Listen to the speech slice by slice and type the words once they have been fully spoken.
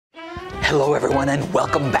Hello everyone and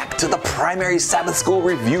welcome back to the Primary Sabbath School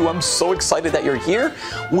Review. I'm so excited that you're here.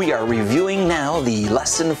 We are reviewing now the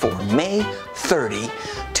lesson for May 30,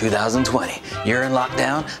 2020. You're in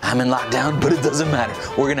lockdown, I'm in lockdown, but it doesn't matter.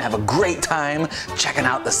 We're gonna have a great time checking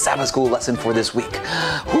out the Sabbath School lesson for this week.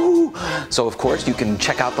 Woo! So of course you can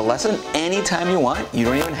check out the lesson anytime you want. You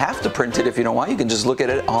don't even have to print it if you don't want. You can just look at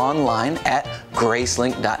it online at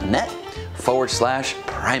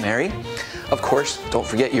gracelink.net/primary. Of course, don't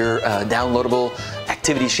forget your downloadable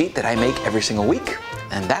activity sheet that I make every single week.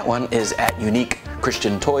 And that one is at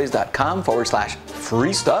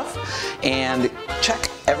uniquechristiantoys.com/free stuff. And check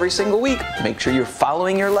every single week. Make sure you're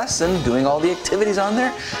following your lesson, doing all the activities on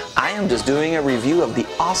there. I am just doing a review of the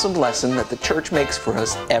awesome lesson that the church makes for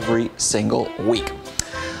us every single week.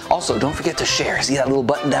 Also, don't forget to share. See that little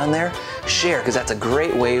button down there? Share, because that's a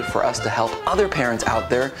great way for us to help other parents out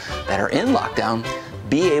there that are in lockdown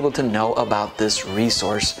be able to know about this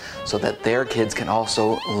resource so that their kids can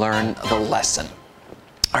also learn the lesson.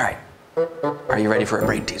 All right, are you ready for a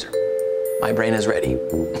brain teaser? My brain is ready.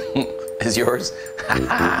 Is yours?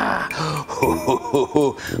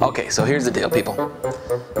 Okay, so here's the deal, people.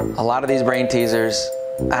 A lot of these brain teasers,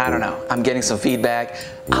 I don't know, I'm getting some feedback.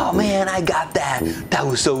 Oh man, I got that. That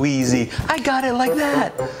was so easy. I got it like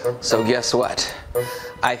that. So guess what?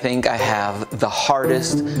 I think I have the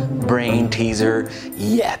hardest brain teaser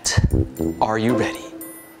yet. Are you ready?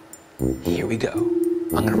 Here we go.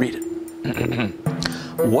 I'm gonna read it.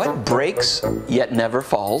 What breaks yet never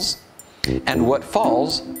falls, and what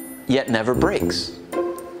falls yet never breaks?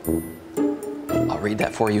 I'll read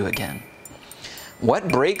that for you again. What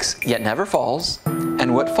breaks yet never falls,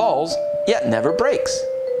 and what falls yet never breaks?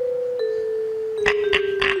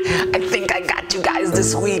 I think I got you guys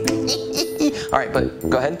this week. All right, but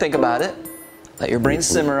go ahead and think about it. Let your brain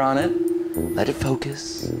simmer on it. Let it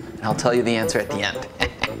focus, and I'll tell you the answer at the end.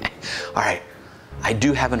 All right, I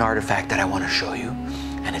do have an artifact that I want to show you,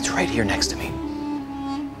 and it's right here next to me.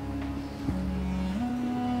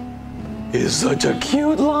 It's such a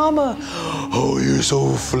cute llama. Oh, you're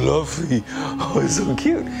so fluffy. Oh, it's so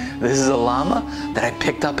cute. This is a llama that I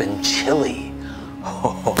picked up in Chile.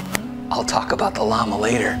 Oh, I'll talk about the llama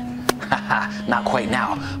later. Not quite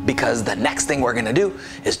now, because the next thing we're gonna do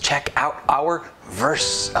is check out our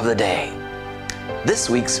verse of the day. This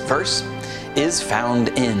week's verse is found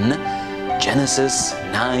in Genesis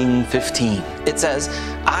 9:15. It says,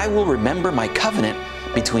 I will remember my covenant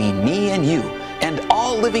between me and you and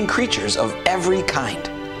all living creatures of every kind.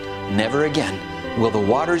 Never again will the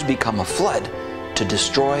waters become a flood to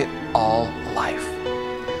destroy all life.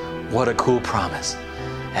 What a cool promise.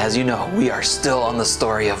 As you know, we are still on the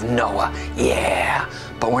story of Noah. Yeah,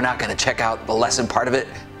 but we're not going to check out the lesson part of it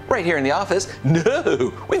right here in the office.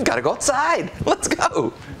 No, we've got to go outside. Let's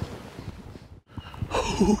go.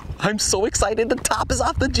 Oh, I'm so excited. The top is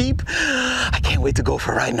off the Jeep. I can't wait to go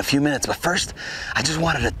for a ride in a few minutes. But first, I just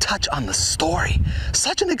wanted to touch on the story.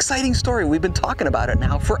 Such an exciting story. We've been talking about it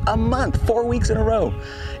now for a month, 4 weeks in a row.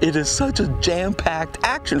 It is such a jam-packed,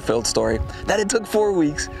 action-filled story that it took 4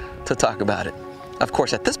 weeks to talk about it. Of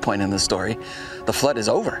course, at this point in the story, the flood is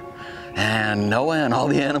over. And Noah and all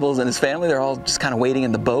the animals and his family, they're all just kind of waiting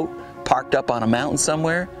in the boat, parked up on a mountain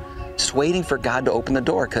somewhere, just waiting for God to open the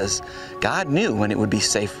door, because God knew when it would be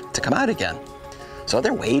safe to come out again. So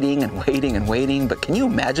they're waiting and waiting and waiting, but can you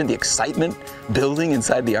imagine the excitement building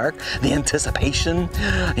inside the ark? The anticipation?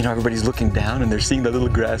 You know, everybody's looking down and they're seeing the little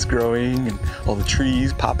grass growing and all the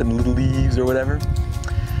trees popping little leaves or whatever.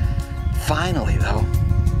 Finally, though,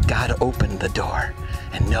 God opened the door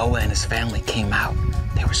and Noah and his family came out.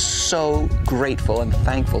 They were so grateful and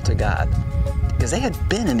thankful to God because they had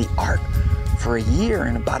been in the ark for a year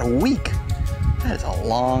and about a week. That is a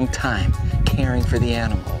long time caring for the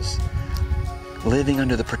animals, living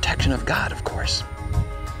under the protection of God, of course.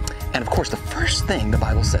 And of course, the first thing the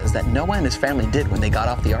Bible says that Noah and his family did when they got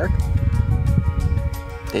off the ark,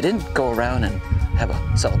 they didn't go around and have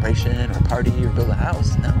a celebration or a party or build a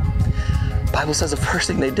house, no. The Bible says the first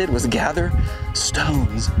thing they did was gather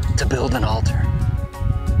stones to build an altar.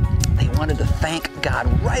 They wanted to thank God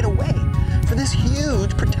right away for this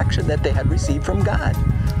huge protection that they had received from God.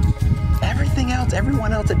 Everything else,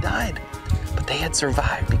 everyone else had died, but they had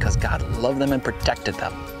survived because God loved them and protected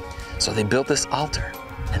them. So they built this altar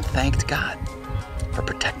and thanked God for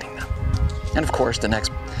protecting them. And of course, the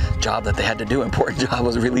next job that they had to do, important job,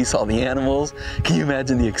 was release all the animals. Can you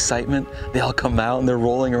imagine the excitement? They all come out and they're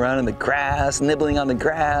rolling around in the grass, nibbling on the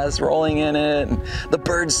grass, rolling in it, and the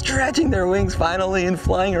birds stretching their wings finally and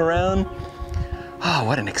flying around. Oh,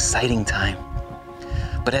 what an exciting time.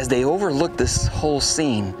 But as they overlooked this whole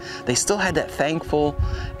scene, they still had that thankful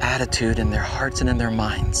attitude in their hearts and in their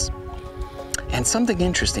minds. And something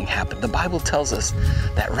interesting happened. The Bible tells us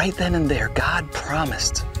that right then and there, God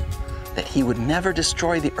promised that he would never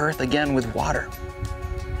destroy the earth again with water.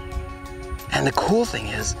 And the cool thing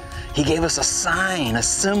is, he gave us a sign, a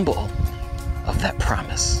symbol of that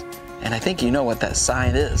promise. And I think you know what that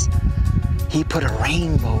sign is. He put a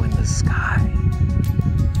rainbow in the sky.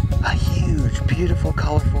 A huge, beautiful,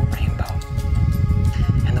 colorful rainbow.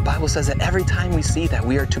 And the Bible says that every time we see that,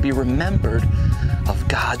 we are to be remembered of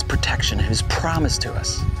God's protection and his promise to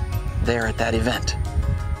us there at that event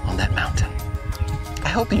on that mountain. I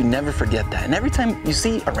hope you never forget that. And every time you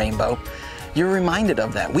see a rainbow, you're reminded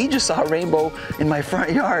of that. We just saw a rainbow in my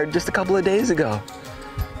front yard just a couple of days ago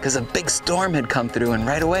because a big storm had come through, and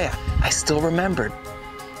right away I still remembered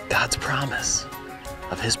God's promise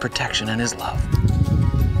of his protection and his love.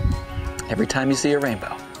 Every time you see a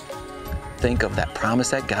rainbow, think of that promise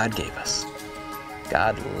that God gave us.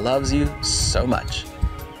 God loves you so much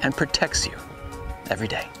and protects you every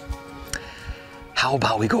day. How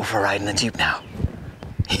about we go for a ride in the Jeep now?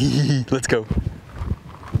 Let's go.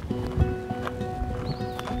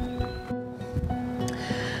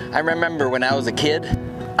 I remember when I was a kid,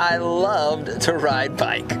 I loved to ride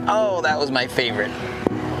bike. Oh, that was my favorite.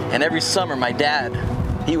 And every summer, my dad,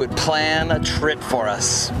 he would plan a trip for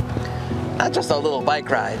us. Not just a little bike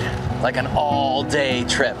ride, like an all-day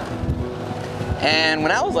trip. And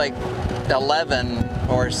when I was like 11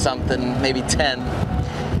 or something, maybe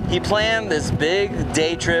 10, he planned this big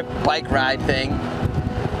day trip bike ride thing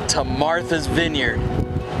to Martha's Vineyard.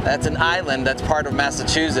 That's an island that's part of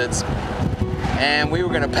Massachusetts. And we were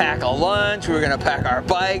gonna pack a lunch, we were gonna pack our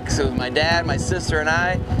bikes. It was my dad, my sister, and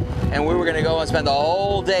I. And we were gonna go and spend the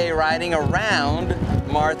whole day riding around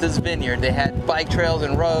Martha's Vineyard. They had bike trails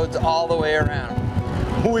and roads all the way around.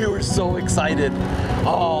 We were so excited.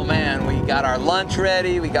 Oh man, we got our lunch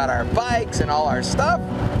ready, we got our bikes and all our stuff.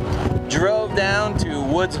 Drove down to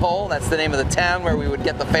Woods Hole, that's the name of the town where we would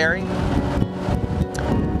get the ferry.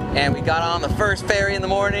 And we got on the first ferry in the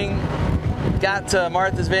morning, got to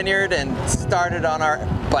Martha's Vineyard and started on our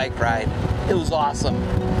bike ride. It was awesome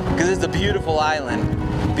because it's a beautiful island.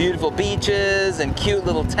 Beautiful beaches and cute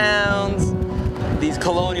little towns, these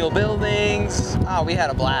colonial buildings. Oh, we had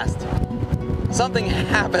a blast. Something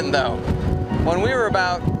happened though. When we were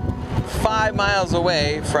about 5 miles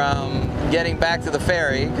away from getting back to the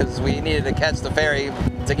ferry, because we needed to catch the ferry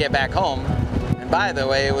to get back home, and by the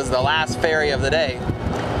way, it was the last ferry of the day.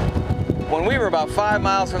 When we were about 5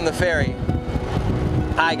 miles from the ferry,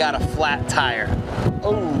 I got a flat tire.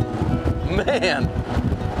 Oh, man,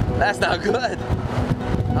 that's not good.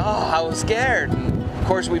 Oh, I was scared. And of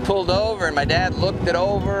course, we pulled over and my dad looked it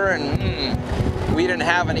over and we didn't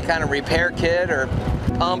have any kind of repair kit or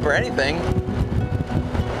pump or anything.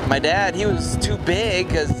 My dad, he was too big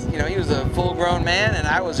because, you know, he was a full-grown man and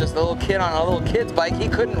I was just a little kid on a little kid's bike. He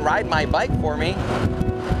couldn't ride my bike for me.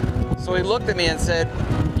 So he looked at me and said,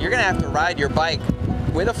 "You're gonna have to ride your bike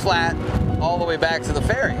with a flat all the way back to the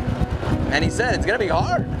ferry." And he said, "It's gonna be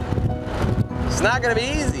hard. It's not gonna be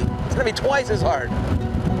easy. It's gonna be twice as hard."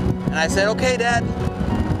 And I said, "Okay, Dad."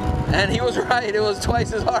 And he was right, it was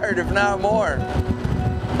twice as hard, if not more.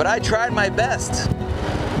 But I tried my best.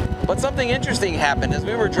 But something interesting happened. As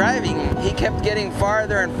we were driving, he kept getting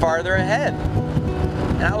farther and farther ahead.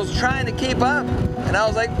 And I was trying to keep up. And I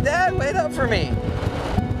was like, "Dad, wait up for me."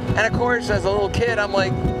 And of course, as a little kid, I'm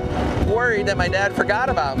like worried that my dad forgot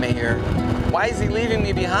about me here. Why is he leaving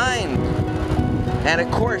me behind? And of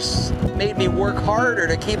course, made me work harder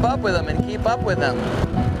to keep up with him and keep up with him.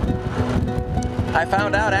 I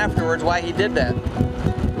found out afterwards why he did that.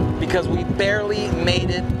 Because we barely made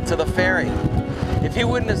it to the ferry. If he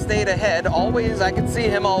wouldn't have stayed ahead, always, I could see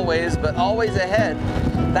him always, but always ahead,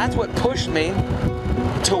 that's what pushed me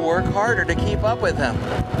to work harder to keep up with him.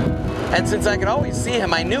 And since I could always see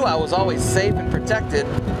him, I knew I was always safe and protected.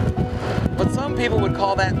 But some people would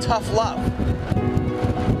call that tough love.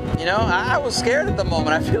 You know, I was scared at the moment.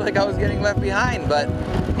 I feel like I was getting left behind, but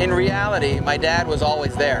in reality, my dad was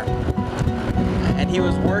always there. And he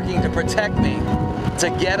was working to protect me,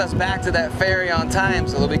 to get us back to that ferry on time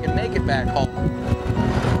so that we could make it back home.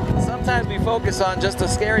 Sometimes we focus on just the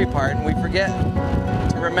scary part and we forget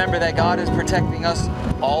to remember that God is protecting us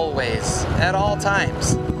always, at all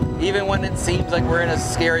times, even when it seems like we're in a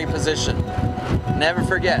scary position. Never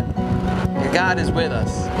forget that God is with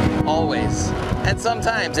us, always. And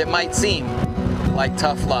sometimes it might seem like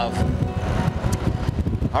tough love.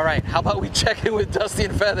 All right, how about we check in with Dusty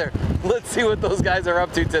and Feather? Let's see what those guys are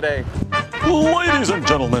up to today. Ladies and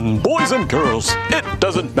gentlemen, boys and girls, it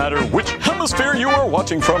doesn't matter which hemisphere you are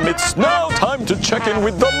watching from, it's now time to check in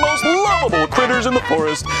with the most lovable critters in the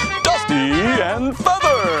forest, Dusty and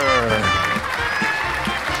Feather.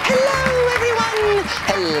 Hello, everyone!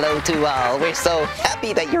 Hello to all. We're so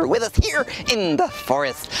happy that you're with us here in the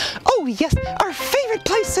forest. Oh, yes, our favorite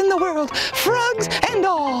place in the world, frogs and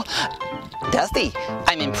all. Dusty,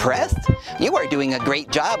 I'm impressed. You are doing a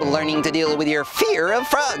great job learning to deal with your fear of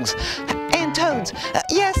frogs. And toads.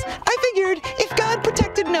 Yes, I figured if God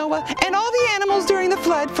protected Noah and all the animals during the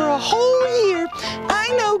flood for a whole year,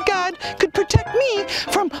 I know God could protect me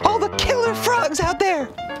from all the killer frogs out there.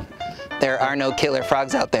 There are no killer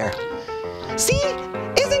frogs out there. See?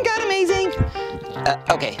 Isn't God amazing?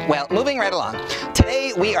 Okay, well, moving right along.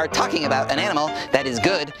 Today we are talking about an animal that is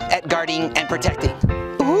good at guarding and protecting.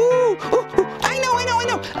 Ooh, I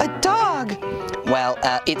know, a dog. Well,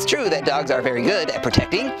 it's true that dogs are very good at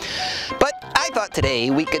protecting, but I thought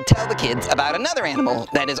today we could tell the kids about another animal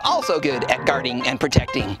that is also good at guarding and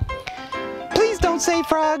protecting. Please don't say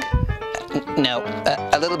frog. No,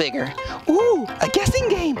 a little bigger. Ooh, a guessing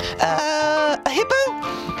game. A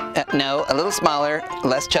hippo? No, a little smaller,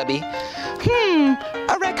 less chubby.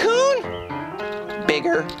 A raccoon?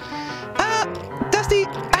 Bigger. Dusty,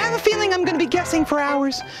 I have a feeling I'm going to be guessing for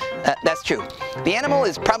hours. That's true. The animal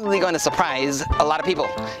is probably going to surprise a lot of people.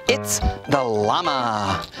 It's the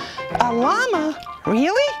llama. A llama?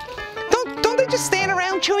 Really? Don't they just stand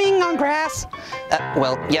around chewing on grass?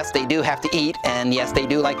 Well, yes, they do have to eat, and yes, they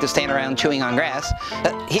do like to stand around chewing on grass.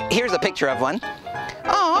 Here's a picture of one.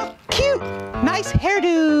 Aw, cute. Nice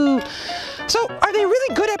hairdo. So, are they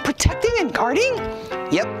really good at protecting and guarding?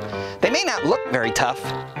 Yep. They may not look very tough.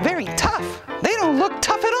 Very tough? They don't look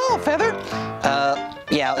tough at all, Feather.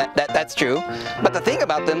 Yeah, that's true. But the thing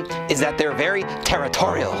about them is that they're very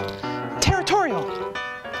territorial. Territorial?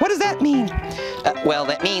 What does that mean? Well,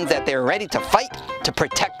 that means that they're ready to fight to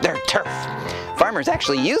protect their turf. Farmers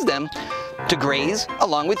actually use them to graze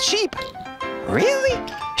along with sheep. Really?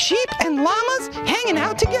 Sheep and llamas hanging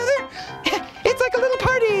out together? It's like a little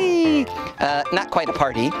party. Not quite a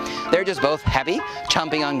party. They're just both happy,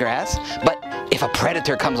 chomping on grass. But if a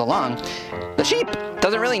predator comes along, the sheep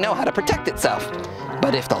doesn't really know how to protect itself.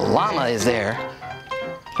 But if the llama is there...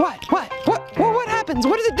 What happens?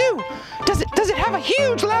 What does it do? Does it have a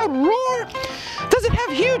huge loud roar? Does it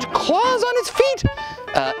have huge claws on its feet?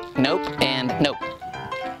 Nope and nope.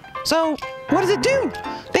 So, what does it do?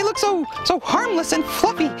 They look so harmless and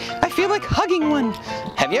fluffy. I feel like hugging one.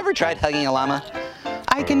 Have you ever tried hugging a llama?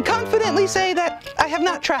 I can confidently say that I have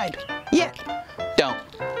not tried. Yet. Don't.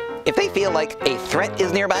 If they feel like a threat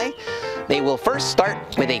is nearby, they will first start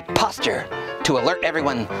with a posture to alert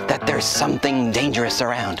everyone that there's something dangerous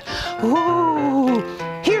around. Ooh,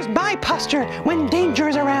 here's my posture when danger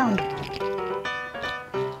is around.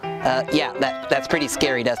 Yeah, that's pretty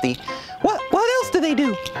scary, Dusty. What else do they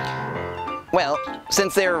do? Well,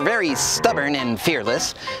 since they're very stubborn and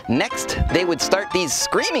fearless, next they would start these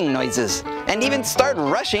screaming noises and even start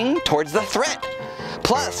rushing towards the threat.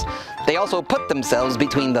 Plus, they also put themselves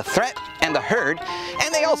between the threat and the herd,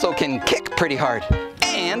 and they also can kick pretty hard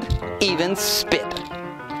and even spit.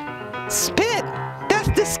 Spit? That's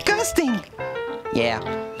disgusting. Yeah.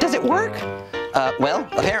 Does it work? Well,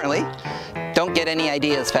 apparently. Don't get any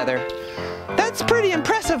ideas, Feather. That's pretty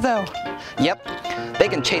impressive, though. Yep. They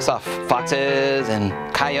can chase off foxes and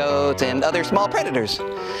coyotes and other small predators.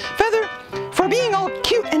 Feather, for being all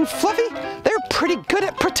cute and fluffy, they're pretty good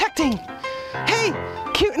at protecting. Hey,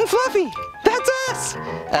 cute and fluffy, that's us!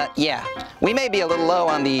 Yeah. We may be a little low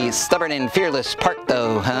on the stubborn and fearless part,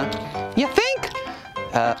 though, huh? You think?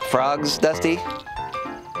 Frogs, Dusty?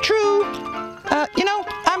 True.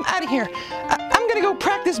 I'm out of here. I'm gonna go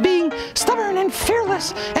practice being stubborn and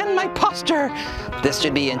fearless and my posture. This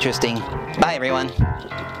should be interesting. Bye, everyone.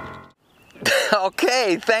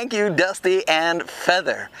 Okay, thank you, Dusty and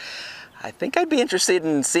Feather. I think I'd be interested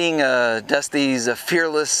in seeing Dusty's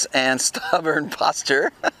fearless and stubborn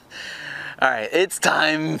posture. All right, it's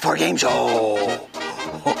time for game show.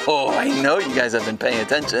 Oh, I know you guys have been paying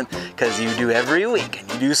attention because you do every week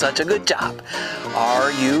and you do such a good job.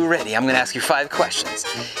 Are you ready? I'm going to ask you 5 questions.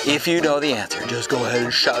 If you know the answer, just go ahead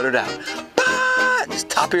and shout it out. Bah! Just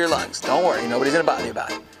top of your lungs. Don't worry, nobody's going to bother you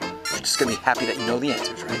about it. You're just going to be happy that you know the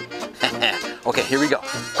answers, right? Okay, here we go.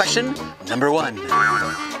 Question number 1.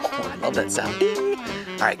 Oh, I love that sound. Ding.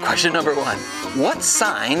 All right, question number 1. What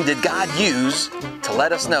sign did God use to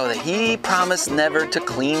let us know that He promised never to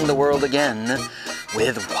clean the world again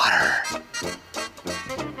with water?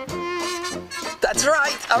 That's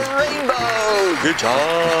right, a rainbow! Good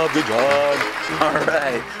job, good job. All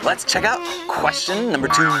right, let's check out question number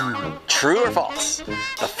 2. True or false?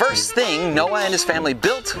 The first thing Noah and his family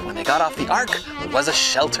built when they got off the ark was a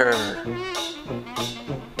shelter.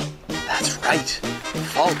 That's right.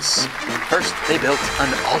 False. First, they built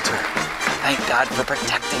an altar. thank God for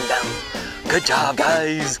protecting them. Good job,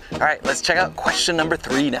 guys. All right, let's check out question number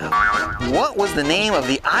 3 now. What was the name of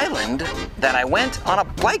the island that I went on a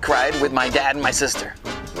bike ride with my dad and my sister?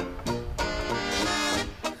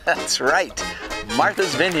 That's right,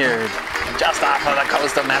 Martha's Vineyard, just off of the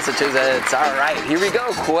coast of Massachusetts. All right, here we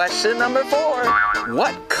go. Question number 4.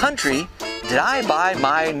 What country did I buy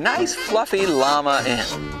my nice fluffy llama in?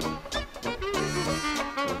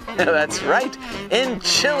 That's right, in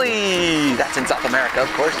Chile. That's in South America,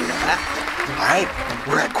 of course, you know that. All right,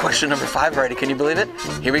 we're at question number 5 already. Can you believe it?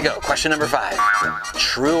 Here we go. Question number 5.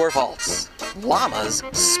 True or false? Llamas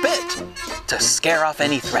spit to scare off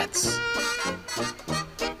any threats.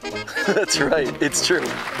 That's right, it's true.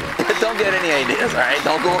 Don't get any ideas, all right?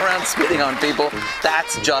 Don't go around spitting on people.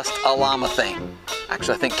 That's just a llama thing.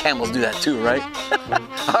 Actually, I think camels do that too, right?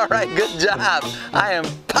 All right, good job. I am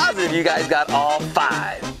positive you guys got all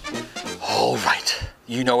 5. All right,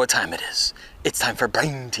 you know what time it is. It's time for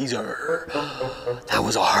Brain Teaser. That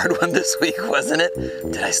was a hard one this week, wasn't it?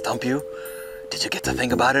 Did I stump you? Did you get to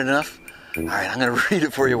think about it enough? All right, I'm gonna read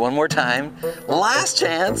it for you one more time. Last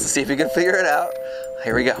chance to see if you can figure it out.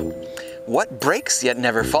 Here we go. What breaks yet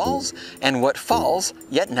never falls, and what falls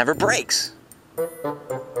yet never breaks? The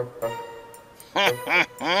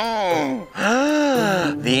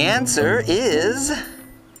answer is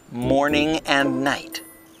morning and night.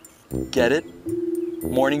 Get it?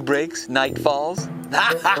 Morning breaks, night falls. Did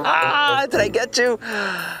I get you?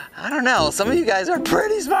 I don't know. Some of you guys are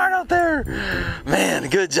pretty smart out there. Man,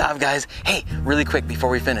 good job, guys. Hey, really quick before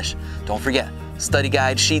we finish, don't forget, study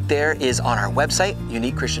guide sheet there is on our website,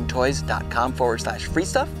 uniquechristiantoys.com/free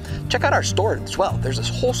stuff. Check out our store as well. There's this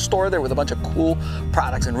whole store there with a bunch of cool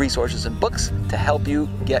products and resources and books to help you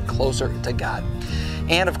get closer to God.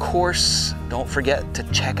 And of course, don't forget to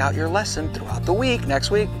check out your lesson throughout the week.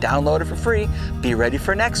 Next week, download it for free. Be ready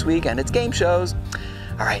for next week and its game shows.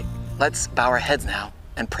 All right, let's bow our heads now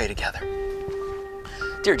and pray together.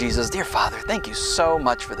 Dear Jesus, dear Father, thank you so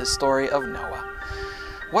much for this story of Noah.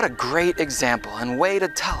 What a great example and way to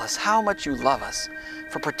tell us how much you love us,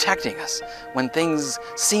 for protecting us when things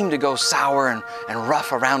seem to go sour and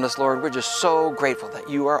rough around us, Lord. We're just so grateful that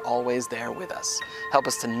you are always there with us. Help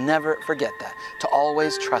us to never forget that, to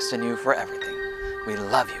always trust in you for everything. We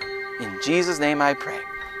love you. In Jesus' name I pray.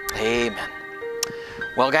 Amen.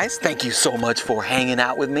 Well, guys, thank you so much for hanging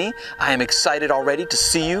out with me. I am excited already to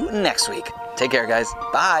see you next week. Take care, guys.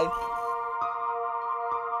 Bye.